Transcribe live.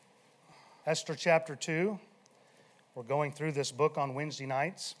Esther chapter 2. We're going through this book on Wednesday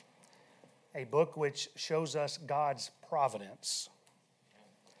nights, a book which shows us God's providence.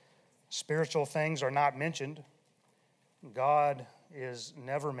 Spiritual things are not mentioned. God is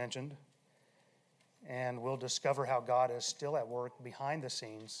never mentioned. And we'll discover how God is still at work behind the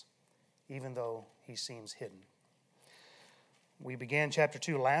scenes, even though he seems hidden. We began chapter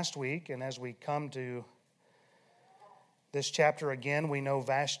 2 last week, and as we come to this chapter again, we know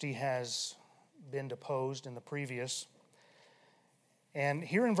Vashti has been deposed in the previous. And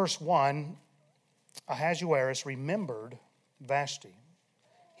here in verse 1, Ahasuerus remembered Vashti.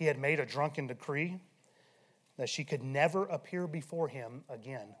 He had made a drunken decree that she could never appear before him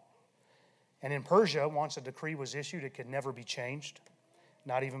again. And in Persia, once a decree was issued, it could never be changed,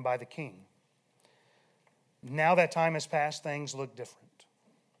 not even by the king. Now that time has passed, things look different.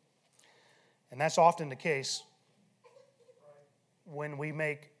 And that's often the case when we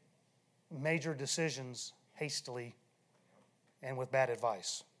make major decisions hastily and with bad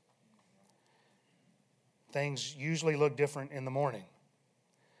advice. Things usually look different in the morning.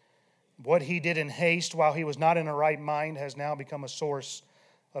 What he did in haste while he was not in a right mind has now become a source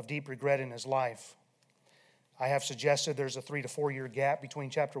of deep regret in his life. I have suggested there's a 3 to 4 year gap between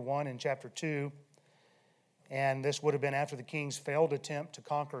chapter 1 and chapter 2. And this would have been after the king's failed attempt to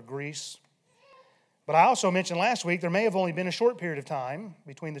conquer Greece. But I also mentioned last week there may have only been a short period of time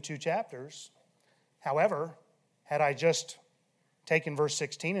between the two chapters. However, had I just taken verse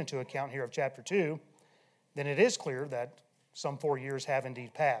 16 into account here of chapter 2, then it is clear that some 4 years have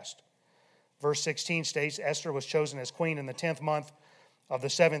indeed passed. Verse 16 states, Esther was chosen as queen in the 10th month of the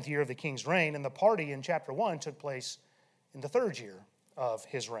 7th year of the king's reign, and the party in chapter 1 took place in the 3rd year of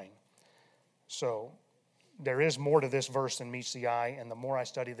his reign. So there is more to this verse than meets the eye, and the more I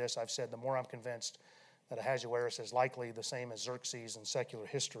study this, I've said, the more I'm convinced that Ahasuerus is likely the same as Xerxes in secular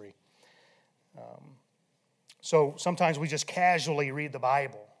history. So sometimes we just casually read the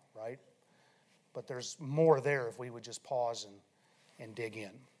Bible, right? But there's more there if we would just pause and dig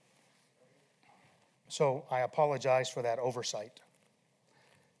in. So I apologize for that oversight.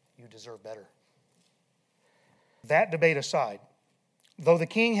 You deserve better. That debate aside, though the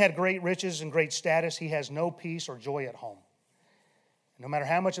king had great riches and great status, he has no peace or joy at home. No matter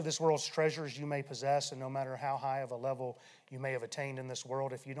how much of this world's treasures you may possess, and no matter how high of a level you may have attained in this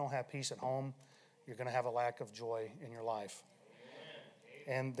world, if you don't have peace at home, you're going to have a lack of joy in your life.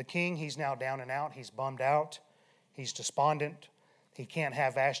 And the king, he's now down and out. He's bummed out. He's despondent. He can't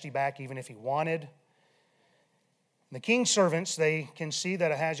have Vashti back even if he wanted. The king's servants, they can see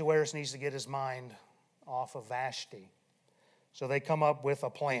that Ahasuerus needs to get his mind off of Vashti. So they come up with a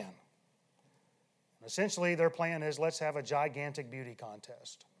plan. Essentially, their plan is, let's have a gigantic beauty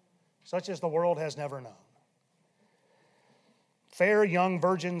contest, such as the world has never known. Fair young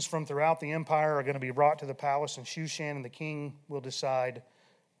virgins from throughout the empire are going to be brought to the palace in Shushan, and the king will decide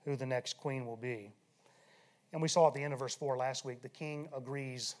who the next queen will be. And we saw at the end of verse 4 last week, the king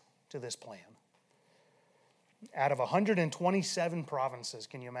agrees to this plan. Out of 127 provinces,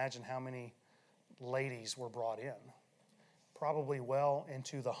 can you imagine how many ladies were brought in? Probably well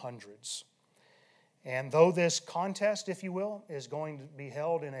into the hundreds. And though this contest, if you will, is going to be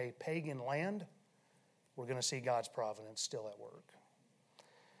held in a pagan land, we're going to see God's providence still at work.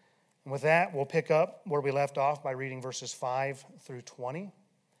 And with that, we'll pick up where we left off by reading verses 5 through 20.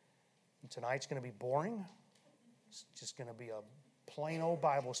 And tonight's going to be boring. It's just going to be a plain old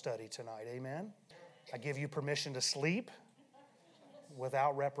Bible study tonight. Amen? I give you permission to sleep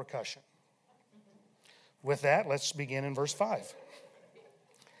without repercussion. With that, let's begin in verse 5.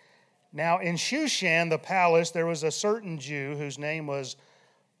 Now in Shushan, the palace, there was a certain Jew whose name was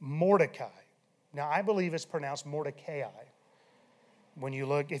Mordecai. Now I believe it's pronounced Mordecai. When you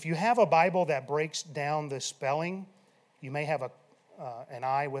look, if you have a Bible that breaks down the spelling, you may have an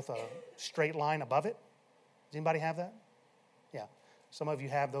I with a straight line above it. Does anybody have that? Yeah. Some of you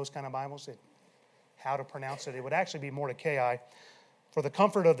have those kind of Bibles. How to pronounce it. It would actually be Mordecai. For the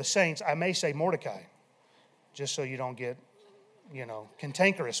comfort of the saints, I may say Mordecai, just so you don't get,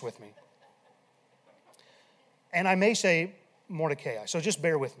 cantankerous with me. And I may say Mordecai, so just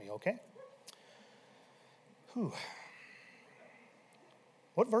bear with me, okay? Whew.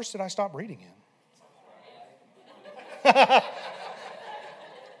 What verse did I stop reading in?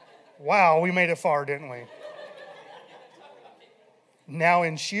 Wow, we made it far, didn't we? Now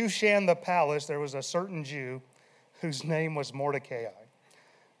in Shushan the palace, there was a certain Jew whose name was Mordecai,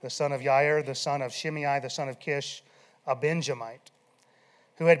 the son of Yair, the son of Shimei, the son of Kish, a Benjamite,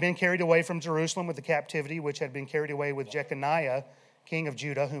 who had been carried away from Jerusalem with the captivity which had been carried away with Jeconiah, king of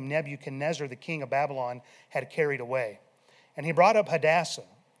Judah, whom Nebuchadnezzar, the king of Babylon, had carried away. And he brought up Hadassah,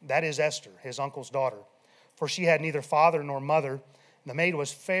 that is Esther, his uncle's daughter. For she had neither father nor mother. The maid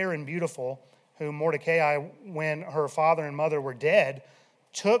was fair and beautiful, whom Mordecai, when her father and mother were dead,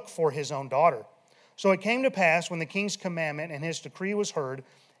 took for his own daughter. So it came to pass, when the king's commandment and his decree was heard,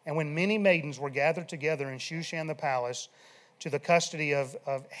 and when many maidens were gathered together in Shushan the palace to the custody of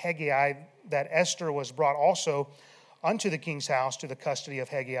Hegai, that Esther was brought also unto the king's house to the custody of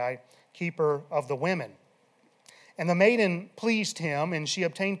Hegai, keeper of the women. And the maiden pleased him, and she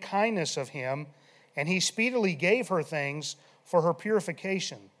obtained kindness of him, and he speedily gave her things for her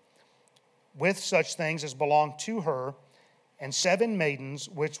purification, with such things as belonged to her, and 7 maidens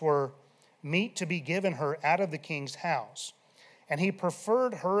which were meet to be given her out of the king's house. And he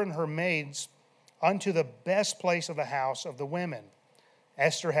preferred her and her maids unto the best place of the house of the women.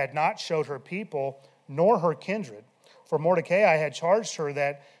 Esther had not showed her people, nor her kindred, for Mordecai had charged her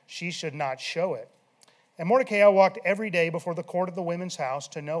that she should not show it. And Mordecai walked every day before the court of the women's house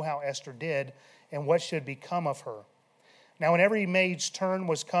to know how Esther did and what should become of her. Now when every maid's turn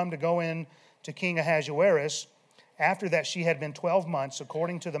was come to go in to King Ahasuerus, after that she had been 12 months,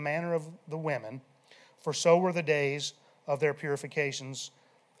 according to the manner of the women, for so were the days of their purifications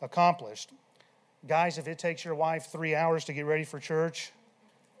accomplished. Guys, if it takes your wife 3 hours to get ready for church,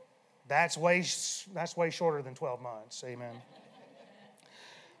 that's way shorter than 12 months. Amen.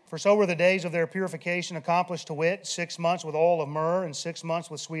 For so were the days of their purification accomplished, to wit, 6 months with oil of myrrh, and 6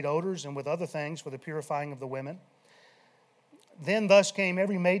 months with sweet odors, and with other things for the purifying of the women. Then thus came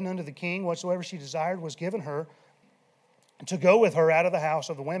every maiden unto the king, whatsoever she desired was given her, to go with her out of the house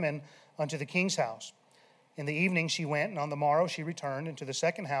of the women unto the king's house. In the evening she went, and on the morrow she returned into the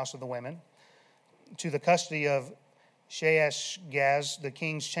second house of the women, to the custody of Shaashgaz, the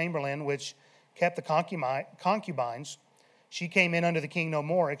king's chamberlain, which kept the concubines. She came in unto the king no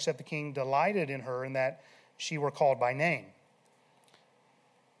more, except the king delighted in her, and that she were called by name.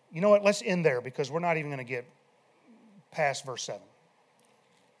 You know what? Let's end there, because we're not even going to get past verse 7.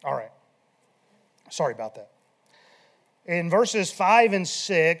 All right. Sorry about that. In verses 5 and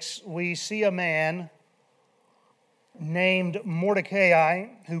 6, we see a man named Mordecai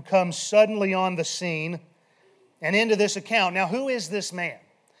who comes suddenly on the scene and into this account. Now, who is this man?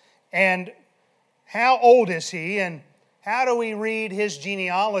 And how old is he? And how do we read his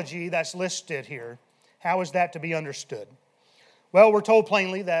genealogy that's listed here? How is that to be understood? Well, we're told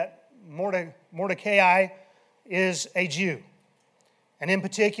plainly that Mordecai is a Jew. And in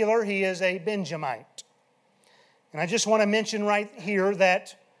particular, he is a Benjamite. And I just want to mention right here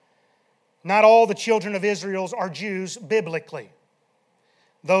that not all the children of Israel are Jews biblically,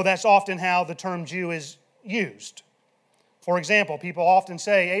 though that's often how the term Jew is used. For example, people often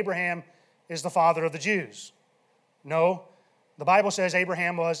say Abraham is the father of the Jews. No, the Bible says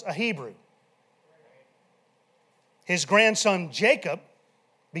Abraham was a Hebrew. His grandson Jacob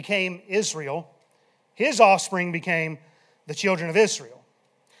became Israel. His offspring became the children of Israel.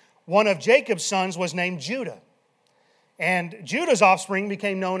 One of Jacob's sons was named Judah. And Judah's offspring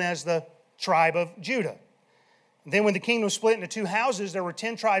became known as the tribe of Judah. And then when the kingdom split into 2 houses, there were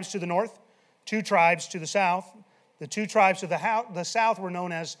 10 tribes to the north, 2 tribes to the south. The 2 tribes to the south were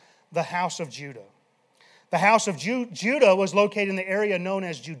known as the house of Judah. The house of Judah was located in the area known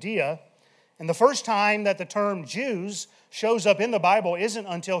as Judea. And the first time that the term Jews shows up in the Bible isn't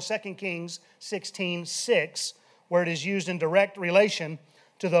until 2 Kings 16:6, where it is used in direct relation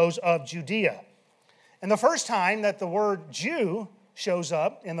to those of Judea. And the first time that the word Jew shows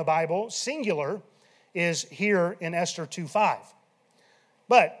up in the Bible, singular, is here in Esther 2:5.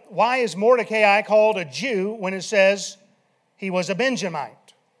 But why is Mordecai called a Jew when it says he was a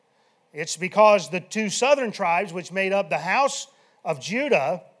Benjamite? It's because the 2 southern tribes, which made up the house of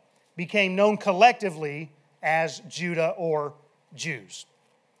Judah, became known collectively as Judah or Jews.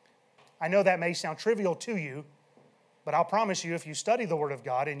 I know that may sound trivial to you, but I'll promise you, if you study the Word of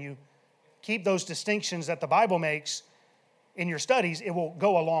God and you keep those distinctions that the Bible makes in your studies, it will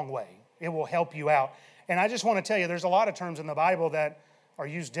go a long way. It will help you out. And I just want to tell you, there's a lot of terms in the Bible that are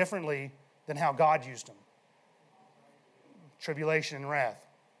used differently than how God used them. Tribulation and wrath.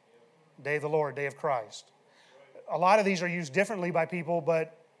 Day of the Lord, day of Christ. A lot of these are used differently by people,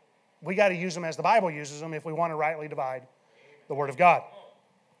 but we got to use them as the Bible uses them if we want to rightly divide the Word of God.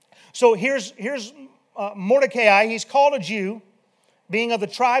 So here's Mordecai. He's called a Jew, being of the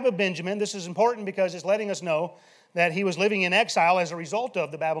tribe of Benjamin. This is important because it's letting us know that he was living in exile as a result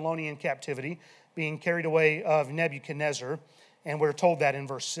of the Babylonian captivity, being carried away of Nebuchadnezzar, and we're told that in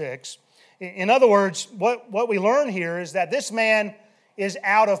verse 6. In other words, what we learn here is that this man is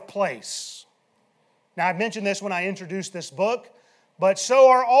out of place. Now, I've mentioned this when I introduced this book, but so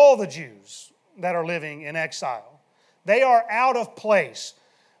are all the Jews that are living in exile. They are out of place.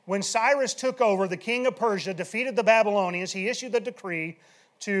 when Cyrus took over, the king of Persia defeated the Babylonians. He issued the decree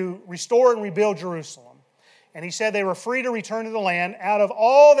to restore and rebuild Jerusalem. And he said they were free to return to the land. Out of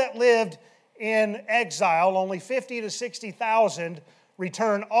all that lived in exile, only 50 to 60,000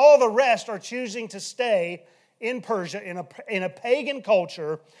 returned. All the rest are choosing to stay in Persia, in a pagan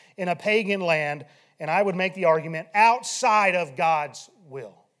culture, in a pagan land, and I would make the argument outside of God's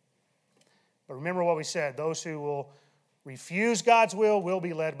will. But remember what we said, those who will refuse God's will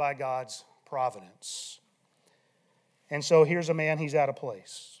be led by God's providence. And so here's a man, he's out of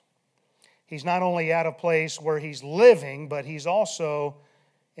place. He's not only out of place where he's living, but he's also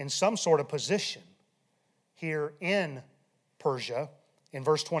in some sort of position here in Persia. In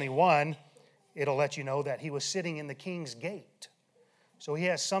verse 21, it'll let you know that he was sitting in the king's gate. So he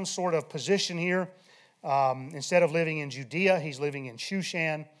has some sort of position here. Instead of living in Judea, he's living in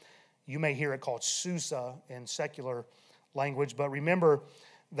Shushan. You may hear it called Susa in secular language, but remember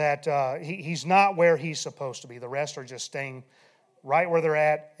that he's not where he's supposed to be. The rest are just staying right where they're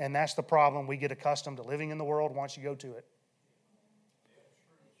at, and that's the problem. We get accustomed to living in the world once you go to it.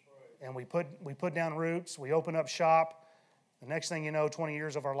 And we put down roots, we open up shop. The next thing you know, 20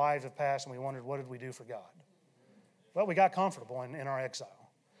 years of our lives have passed, and we wondered, what did we do for God? Well, we got comfortable in our exile,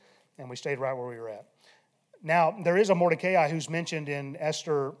 and we stayed right where we were at. Now, there is a Mordecai who's mentioned in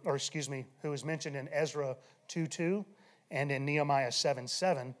who is mentioned in Ezra 2:2 and in Nehemiah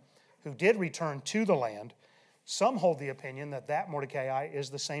 7:7, who did return to the land. Some hold the opinion that Mordecai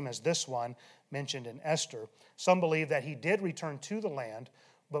is the same as this one mentioned in Esther. Some believe that he did return to the land,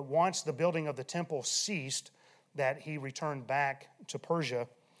 but once the building of the temple ceased, that he returned back to Persia.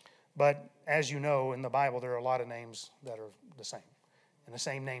 But as you know, in the Bible, there are a lot of names that are the same. And the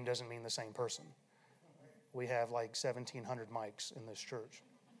same name doesn't mean the same person. We have like 1,700 mics in this church.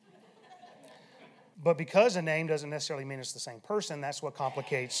 But because a name doesn't necessarily mean it's the same person, that's what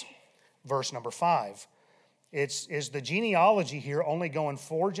complicates verse number 5. Is the genealogy here only going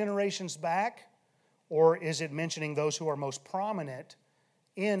 4 generations back, or is it mentioning those who are most prominent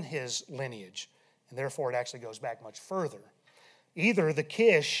in his lineage? And therefore, it actually goes back much further. Either the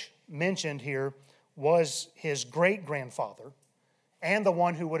Kish mentioned here was his great-grandfather and the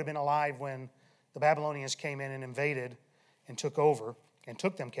one who would have been alive when the Babylonians came in and invaded and took over and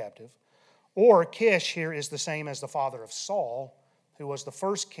took them captive. Or Kish here is the same as the father of Saul, who was the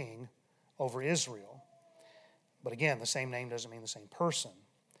first king over Israel. But again, the same name doesn't mean the same person.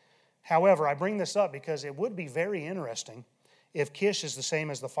 However, I bring this up because it would be very interesting if Kish is the same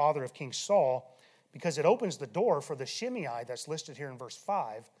as the father of King Saul, because it opens the door for the Shimei that's listed here in verse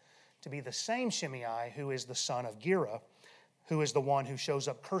 5 to be the same Shimei who is the son of Gera, who is the one who shows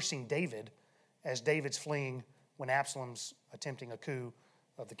up cursing David as David's fleeing when Absalom's attempting a coup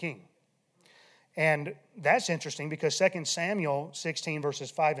of the king. And that's interesting because 2 Samuel 16 verses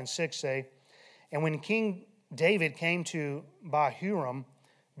 5 and 6 say, "And when King David came to Bahurim,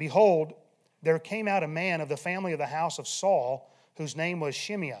 behold, there came out a man of the family of the house of Saul, whose name was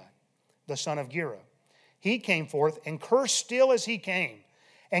Shimei, the son of Gera. He came forth and cursed still as he came,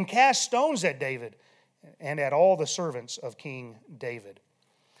 and cast stones at David and at all the servants of King David."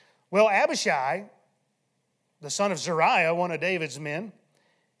 Well, Abishai, the son of Zeruiah, one of David's men,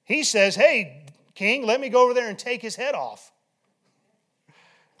 he says, "Hey, king, let me go over there and take his head off."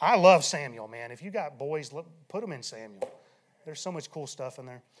 I love Samuel, man. If you got boys, put them in Samuel. There's so much cool stuff in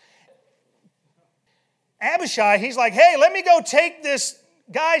there. Abishai, he's like, "Hey, let me go take this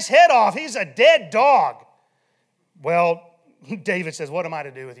guy's head off. He's a dead dog." Well, David says, "What am I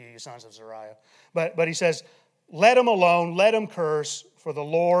to do with you, you sons of Zeruiah?" But he says, "Let him alone, let him curse, for the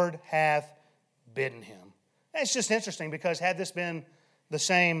Lord hath bidden him." And it's just interesting because had this been the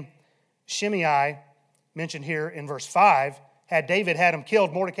same Shimei mentioned here in verse 5, had David had him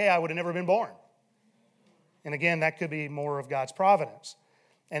killed, Mordecai would have never been born. And again, that could be more of God's providence.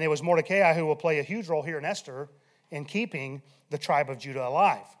 And it was Mordecai who will play a huge role here in Esther in keeping the tribe of Judah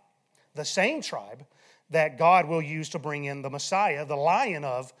alive. The same tribe that God will use to bring in the Messiah, the Lion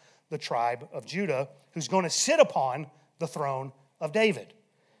of the tribe of Judah, who's going to sit upon the throne of David.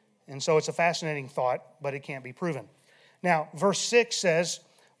 And so it's a fascinating thought, but it can't be proven. Now, verse 6 says,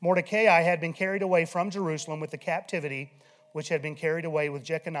 "Mordecai had been carried away from Jerusalem with the captivity which had been carried away with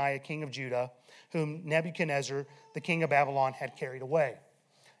Jeconiah, king of Judah, whom Nebuchadnezzar, the king of Babylon, had carried away."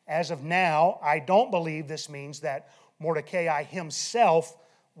 As of now, I don't believe this means that Mordecai himself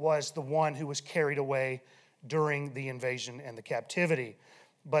was the one who was carried away during the invasion and the captivity,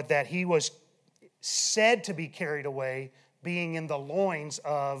 but that he was said to be carried away being in the loins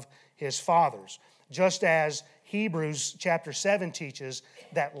of his fathers. Just as Hebrews chapter 7 teaches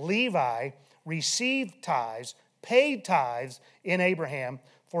that Levi received tithes, paid tithes in Abraham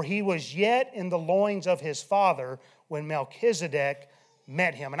for he was yet in the loins of his father when Melchizedek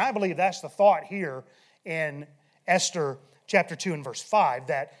met him. And I believe that's the thought here in Esther chapter 2 and verse 5,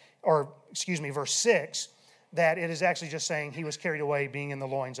 verse 6, that it is actually just saying he was carried away being in the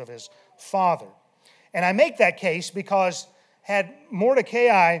loins of his father. And I make that case because had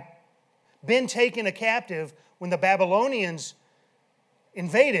Mordecai been taken a captive when the Babylonians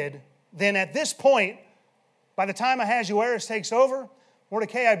invaded, then at this point, by the time Ahasuerus takes over,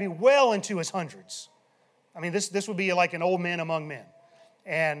 Mordecai would be well into his hundreds. I mean, this would be like an old man among men.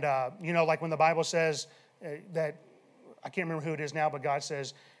 And, like when the Bible says that, I can't remember who it is now, but God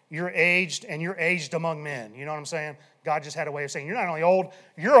says, you're aged and you're aged among men. You know what I'm saying? God just had a way of saying, you're not only old,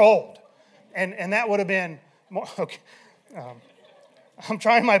 you're old. And that would have been, okay, I'm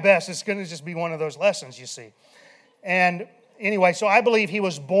trying my best. It's going to just be one of those lessons, you see. And anyway, so I believe he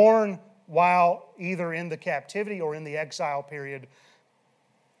was born while either in the captivity or in the exile period.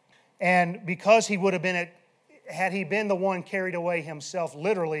 And because he would have been had he been the one carried away himself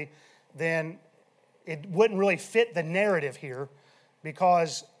literally, then it wouldn't really fit the narrative here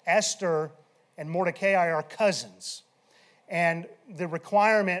because Esther and Mordecai are cousins. And the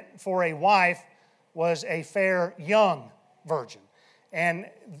requirement for a wife was a fair young virgin. And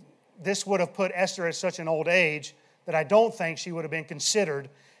this would have put Esther at such an old age that I don't think she would have been considered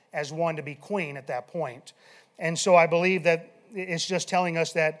as one to be queen at that point. And so I believe that it's just telling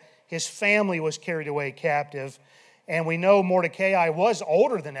us that his family was carried away captive. And we know Mordecai was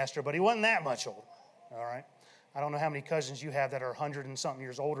older than Esther, but he wasn't that much older. All right? I don't know how many cousins you have that are 100 and something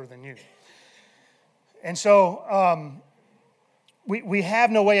years older than you. And so we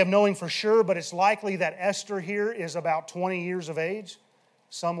have no way of knowing for sure, but it's likely that Esther here is about 20 years of age.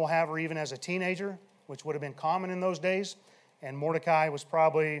 Some will have her even as a teenager, which would have been common in those days. And Mordecai was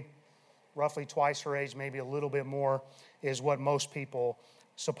probably roughly twice her age, maybe a little bit more, is what most people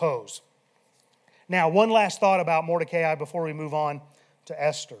suppose. Now, one last thought about Mordecai before we move on to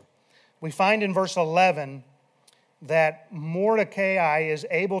Esther. We find in verse 11 that Mordecai is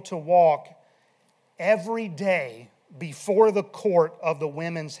able to walk every day before the court of the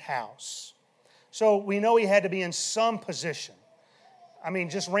women's house. So we know he had to be in some position. I mean,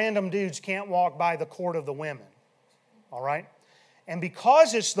 just random dudes can't walk by the court of the women. All right? And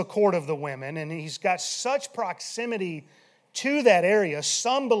because it's the court of the women, and he's got such proximity to that area,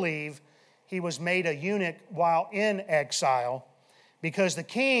 some believe he was made a eunuch while in exile because the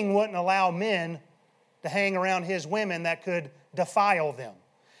king wouldn't allow men to hang around his women that could defile them.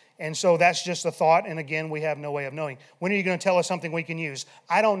 And so that's just a thought, and again, we have no way of knowing. When are you going to tell us something we can use?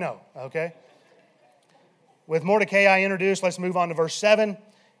 I don't know, okay? With Mordecai introduced, let's move on to verse 7,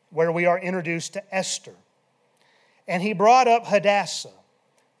 where we are introduced to Esther. And he brought up Hadassah,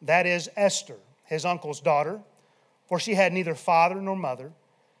 that is Esther, his uncle's daughter, for she had neither father nor mother.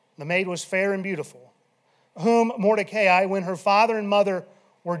 The maid was fair and beautiful, whom Mordecai, when her father and mother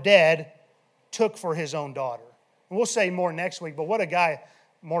were dead, took for his own daughter. And we'll say more next week, but what a guy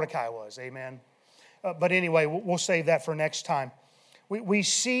Mordecai was, amen. But anyway, we'll save that for next time. We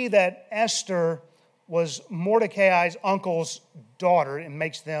see that Esther was Mordecai's uncle's daughter and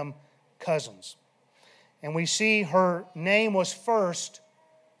makes them cousins. And we see her name was first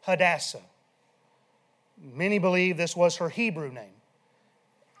Hadassah. Many believe this was her Hebrew name.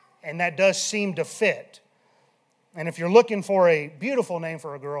 And that does seem to fit. And if you're looking for a beautiful name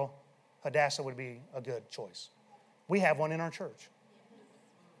for a girl, Hadassah would be a good choice. We have one in our church.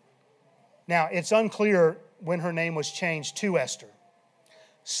 Now, it's unclear when her name was changed to Esther.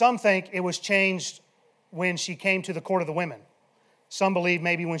 Some think it was changed when she came to the court of the women. Some believe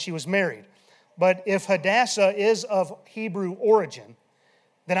maybe when she was married. But if Hadassah is of Hebrew origin,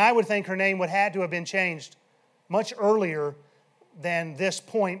 then I would think her name would have to have been changed much earlier than this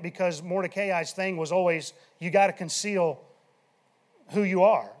point, because Mordecai's thing was always, you got to conceal who you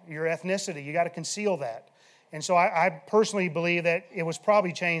are, your ethnicity. You got to conceal that. And so I personally believe that it was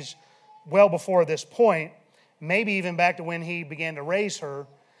probably changed well before this point, maybe even back to when he began to raise her.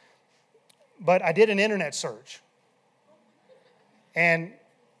 But I did an internet search. And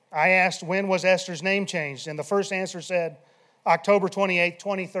I asked, when was Esther's name changed? And the first answer said, October 28,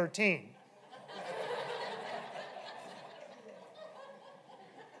 2013.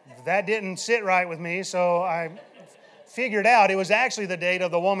 That didn't sit right with me, so I figured out it was actually the date of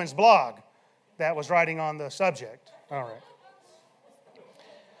the woman's blog that was writing on the subject. All right.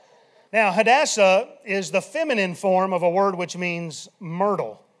 Now, Hadassah is the feminine form of a word which means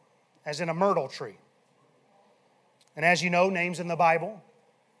myrtle, as in a myrtle tree. And as you know, names in the Bible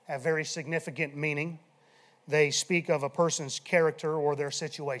have very significant meaning. They speak of a person's character or their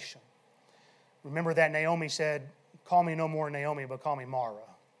situation. Remember that Naomi said, call me no more Naomi, but call me Mara.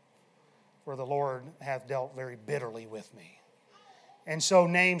 for the Lord hath dealt very bitterly with me. And so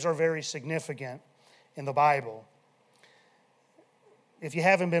names are very significant in the Bible. If you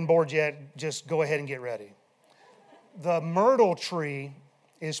haven't been bored yet, just go ahead and get ready. The myrtle tree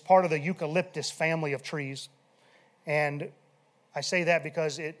is part of the eucalyptus family of trees. And I say that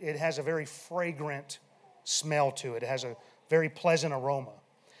because it has a very fragrant smell to it. It has a very pleasant aroma.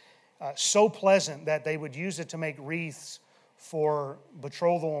 So pleasant that they would use it to make wreaths for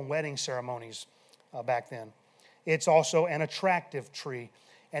betrothal and wedding ceremonies back then. It's also an attractive tree,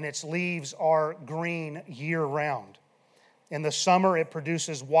 and its leaves are green year-round. In the summer, it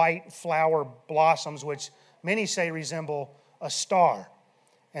produces white flower blossoms, which many say resemble a star,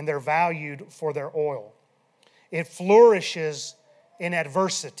 and they're valued for their oil. It flourishes in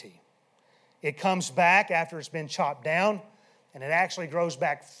adversity. It comes back after it's been chopped down, and it actually grows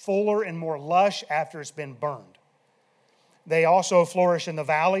back fuller and more lush after it's been burned. They also flourish in the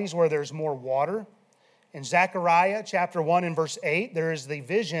valleys where there's more water. In Zechariah chapter 1 and verse 8, there is the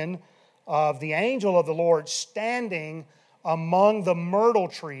vision of the angel of the Lord standing among the myrtle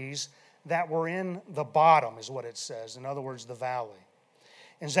trees that were in the bottom, is what it says. In other words, the valley.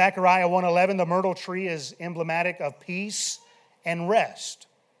 In Zechariah 1:11, the myrtle tree is emblematic of peace and rest.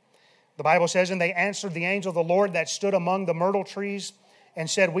 The Bible says, and they answered the angel of the Lord that stood among the myrtle trees and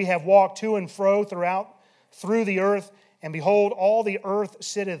said, we have walked to and fro through the earth, and behold, all the earth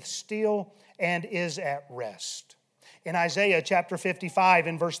sitteth still and is at rest. In Isaiah chapter 55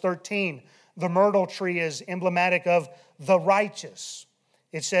 and verse 13, the myrtle tree is emblematic of the righteous.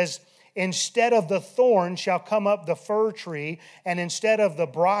 It says, instead of the thorn shall come up the fir tree, and instead of the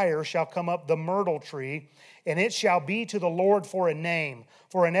briar shall come up the myrtle tree, and it shall be to the Lord for a name,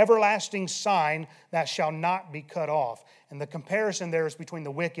 for an everlasting sign that shall not be cut off. And the comparison there is between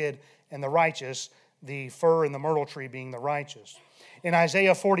the wicked and the righteous, the fir and the myrtle tree being the righteous. In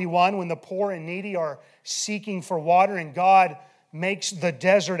Isaiah 41, when the poor and needy are seeking for water and God makes the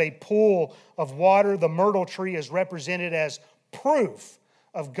desert a pool of water, the myrtle tree is represented as proof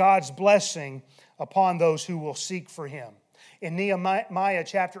of God's blessing upon those who will seek for Him. In Nehemiah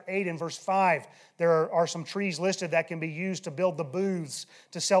chapter 8 and verse 5, there are some trees listed that can be used to build the booths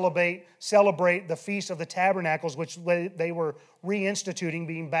to celebrate the Feast of the Tabernacles, which they were reinstituting,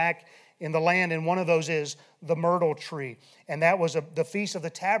 being back in the land, and one of those is the myrtle tree. And that was the Feast of the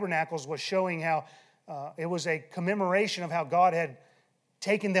Tabernacles was showing how it was a commemoration of how God had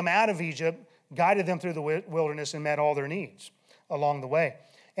taken them out of Egypt, guided them through the wilderness, and met all their needs along the way.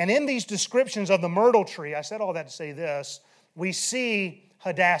 And in these descriptions of the myrtle tree, I said all that to say this, we see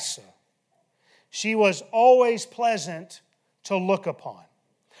Hadassah. She was always pleasant to look upon.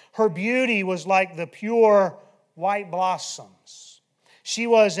 Her beauty was like the pure white blossoms. She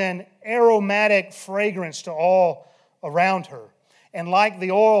was an aromatic fragrance to all around her. And like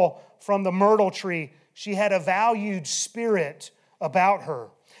the oil from the myrtle tree, she had a valued spirit about her.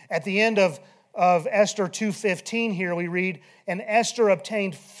 At the end of Esther 2:15 here we read, and Esther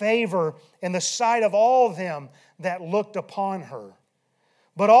obtained favor in the sight of all of them that looked upon her.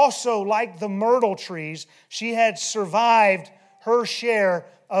 But also, like the myrtle trees, she had survived her share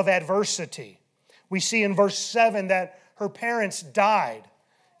of adversity. We see in verse 7 that her parents died.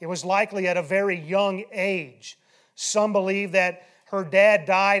 It was likely at a very young age. Some believe that her dad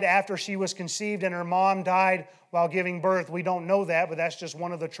died after she was conceived and her mom died while giving birth. We don't know that, but that's just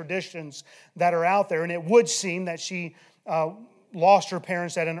one of the traditions that are out there. And it would seem that she lost her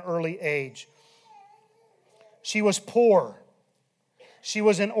parents at an early age. She was poor. She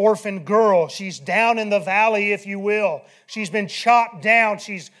was an orphan girl. She's down in the valley, if you will. She's been chopped down.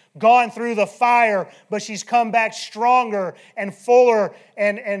 She's gone through the fire, but she's come back stronger and fuller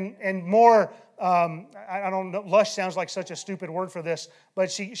and more, I don't know, lush sounds like such a stupid word for this,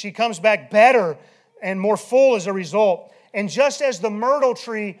 but she comes back better and more full as a result. And just as the myrtle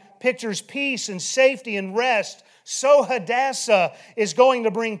tree pictures peace and safety and rest, so Hadassah is going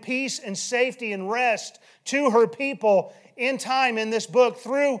to bring peace and safety and rest to her people in time in this book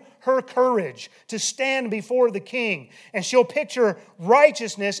through her courage to stand before the king. And she'll picture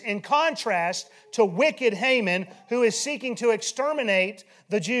righteousness in contrast to wicked Haman, who is seeking to exterminate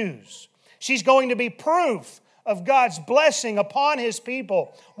the Jews. She's going to be proof of God's blessing upon His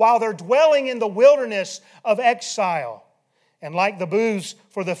people while they're dwelling in the wilderness of exile. And like the booths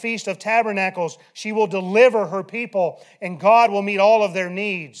for the Feast of Tabernacles, she will deliver her people and God will meet all of their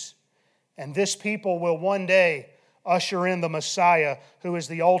needs. And this people will one day usher in the Messiah, who is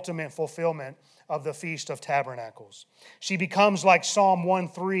the ultimate fulfillment of the Feast of Tabernacles. She becomes like Psalm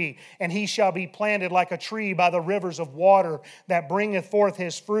 1:3, and he shall be planted like a tree by the rivers of water that bringeth forth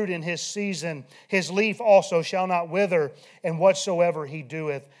his fruit in his season. His leaf also shall not wither, and whatsoever he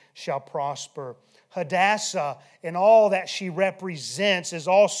doeth shall prosper. Hadassah, and all that she represents, is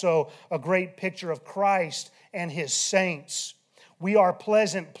also a great picture of Christ and his saints. We are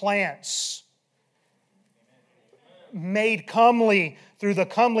pleasant plants, made comely through the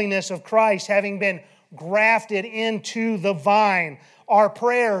comeliness of Christ, having been grafted into the vine. Our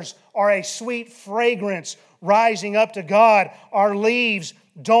prayers are a sweet fragrance rising up to God. Our leaves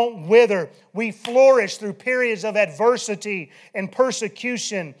don't wither. We flourish through periods of adversity and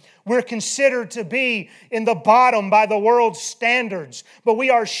persecution. We're considered to be in the bottom by the world's standards, but we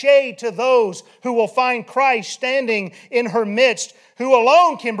are shade to those who will find Christ standing in her midst, who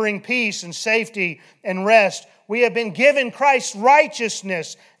alone can bring peace and safety and rest. We have been given Christ's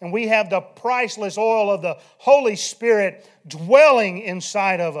righteousness, and we have the priceless oil of the Holy Spirit dwelling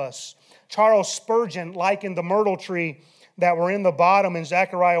inside of us. Charles Spurgeon likened the myrtle tree that were in the bottom in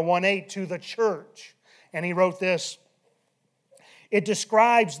Zechariah 1:8 to the church. And he wrote this: it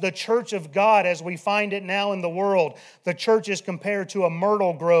describes the church of God as we find it now in the world. The church is compared to a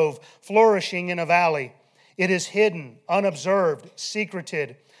myrtle grove flourishing in a valley. It is hidden, unobserved,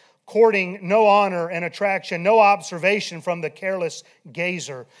 secreted, courting no honor and attraction, no observation from the careless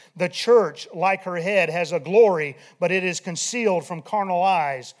gazer. The church, like her head, has a glory, but it is concealed from carnal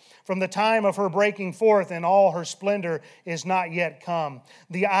eyes. From the time of her breaking forth in all her splendor is not yet come.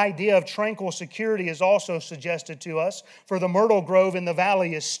 The idea of tranquil security is also suggested to us, for the myrtle grove in the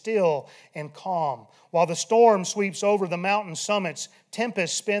valley is still and calm. While the storm sweeps over the mountain summits,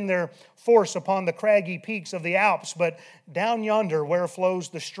 tempests spin their force upon the craggy peaks of the Alps, but down yonder where flows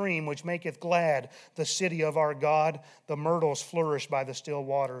the stream which maketh glad the city of our God, the myrtles flourish by the still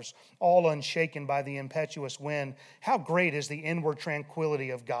waters, all unshaken by the impetuous wind. How great is the inward tranquility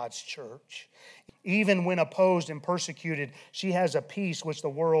of God's church! Even when opposed and persecuted, she has a peace which the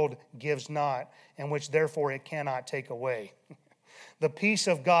world gives not, and which therefore it cannot take away. The peace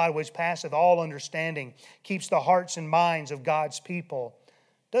of God which passeth all understanding keeps the hearts and minds of God's people.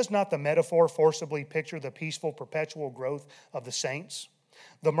 Does not the metaphor forcibly picture the peaceful perpetual growth of the saints?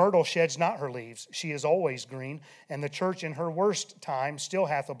 The myrtle sheds not her leaves. She is always green, and the church in her worst time still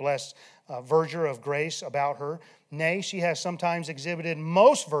hath a blessed verdure of grace about her. Nay, she has sometimes exhibited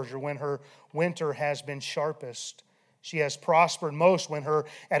most verdure when her winter has been sharpest. She has prospered most when her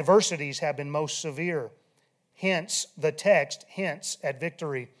adversities have been most severe. Hence, the text hints at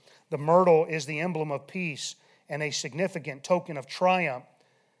victory. The myrtle is the emblem of peace and a significant token of triumph.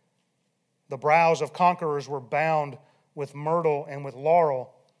 The brows of conquerors were bound with myrtle and with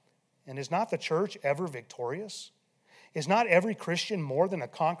laurel. And is not the church ever victorious? Is not every Christian more than a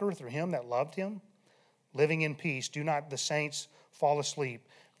conqueror through him that loved him? Living in peace, do not the saints fall asleep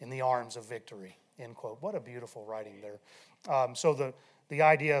in the arms of victory. End quote. What a beautiful writing there. So the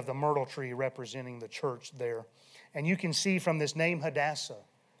idea of the myrtle tree representing the church there. And you can see from this name Hadassah,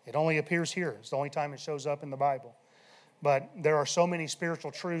 it only appears here. It's the only time it shows up in the Bible. But there are so many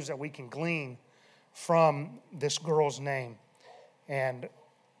spiritual truths that we can glean from this girl's name. And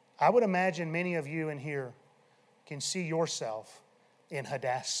I would imagine many of you in here can see yourself in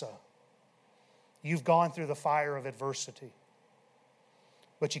Hadassah. You've gone through the fire of adversity,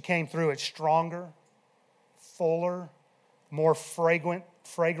 but you came through it stronger, fuller, more fragrant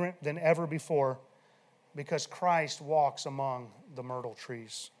than ever before, because Christ walks among the myrtle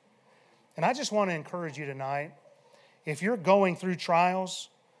trees. And I just want to encourage you tonight, if you're going through trials,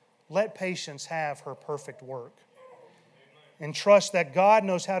 let patience have her perfect work. And trust that God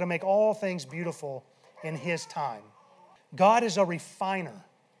knows how to make all things beautiful in His time. God is a refiner,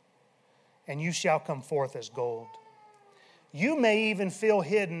 and you shall come forth as gold. You may even feel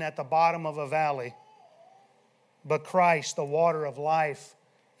hidden at the bottom of a valley, but Christ, the water of life,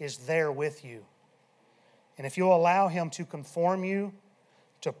 is there with you. And if you'll allow Him to conform you,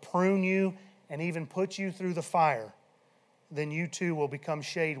 to prune you, and even put you through the fire, then you too will become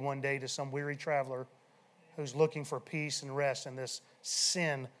shade one day to some weary traveler who's looking for peace and rest in this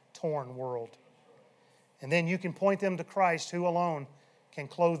sin-torn world. And then you can point them to Christ, who alone can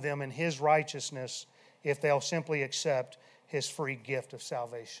clothe them in His righteousness if they'll simply accept His free gift of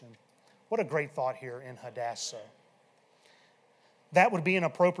salvation. What a great thought here in Hadassah. That would be an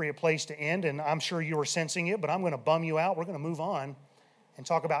appropriate place to end, and I'm sure you were sensing it, but I'm going to bum you out. We're going to move on and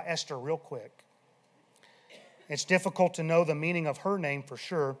talk about Esther real quick. It's difficult to know the meaning of her name for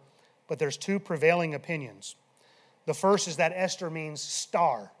sure, but there's two prevailing opinions. The first is that Esther means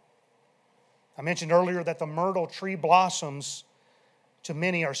star. I mentioned earlier that the myrtle tree blossoms to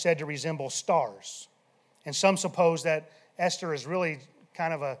many are said to resemble stars. And some suppose that Esther is really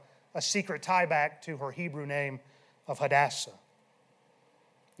kind of a secret tie back to her Hebrew name of Hadassah.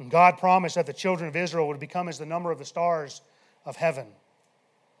 And God promised that the children of Israel would become as the number of the stars of heaven.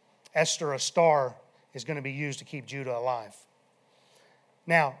 Esther, a star, is going to be used to keep Judah alive.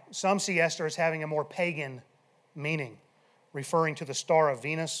 Now, some see Esther as having a more pagan meaning, referring to the star of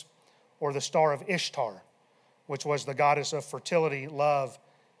Venus or the star of Ishtar, which was the goddess of fertility, love,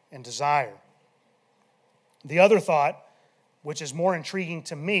 and desire. The other thought, which is more intriguing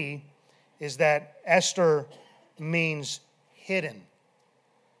to me, is that Esther means hidden,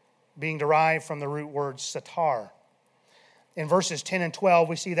 being derived from the root word satar. In verses 10 and 12,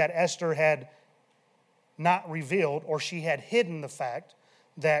 we see that Esther had not revealed, or she had hidden the fact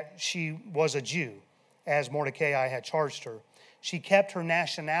that she was a Jew, as Mordecai had charged her. She kept her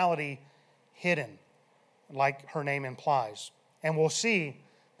nationality hidden, like her name implies. And we'll see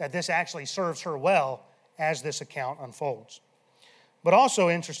that this actually serves her well as this account unfolds. But also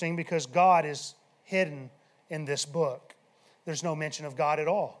interesting because God is hidden in this book. There's no mention of God at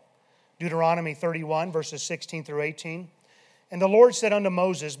all. Deuteronomy 31, verses 16 through 18. And the Lord said unto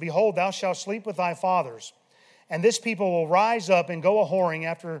Moses, Behold, thou shalt sleep with thy fathers, and this people will rise up and go a-whoring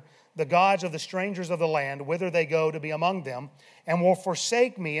after the gods of the strangers of the land, whither they go to be among them, and will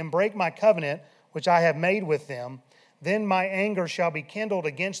forsake me and break my covenant which I have made with them. Then my anger shall be kindled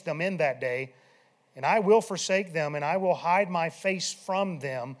against them in that day, and I will forsake them, and I will hide my face from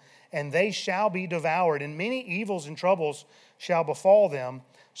them, and they shall be devoured, and many evils and troubles shall befall them,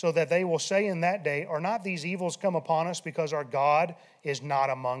 so that they will say in that day, Are not these evils come upon us because our God is not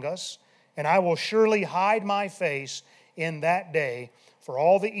among us? And I will surely hide my face in that day for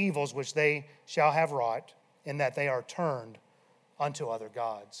all the evils which they shall have wrought, in that they are turned unto other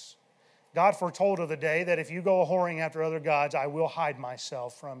gods. God foretold of the day that if you go a-whoring after other gods, I will hide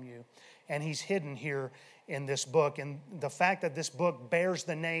myself from you. And he's hidden here in this book. And the fact that this book bears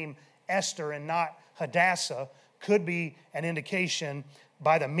the name Esther and not Hadassah could be an indication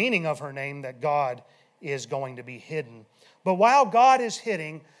by the meaning of her name that God is going to be hidden. But while God is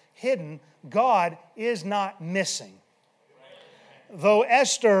hidden, God is not missing. Though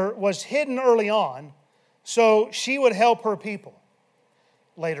Esther was hidden early on, so she would help her people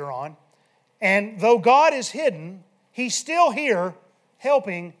later on. And though God is hidden, he's still here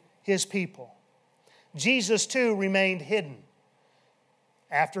helping his people. Jesus too remained hidden.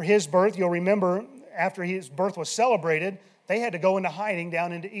 After his birth, you'll remember, after his birth was celebrated, they had to go into hiding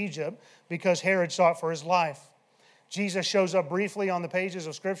down into Egypt because Herod sought for his life. Jesus shows up briefly on the pages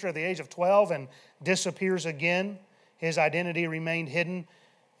of Scripture at the age of 12 and disappears again. His identity remained hidden.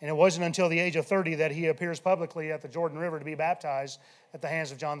 And it wasn't until the age of 30 that he appears publicly at the Jordan River to be baptized at the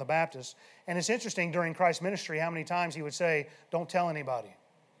hands of John the Baptist. And it's interesting during Christ's ministry how many times he would say, Don't tell anybody.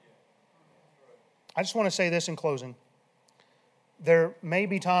 I just want to say this in closing. There may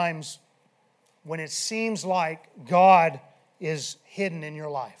be times when it seems like God is hidden in your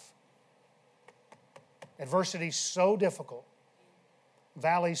life. Adversity so difficult,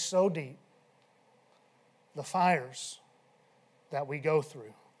 valleys so deep, the fires that we go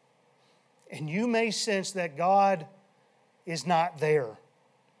through. And you may sense that God is not there.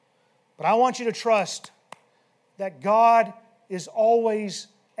 But I want you to trust that God is always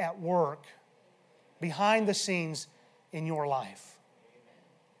at work behind the scenes in your life.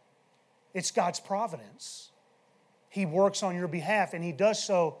 It's God's providence. He works on your behalf, and he does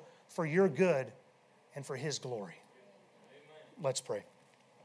so for your good and for his glory. Let's pray.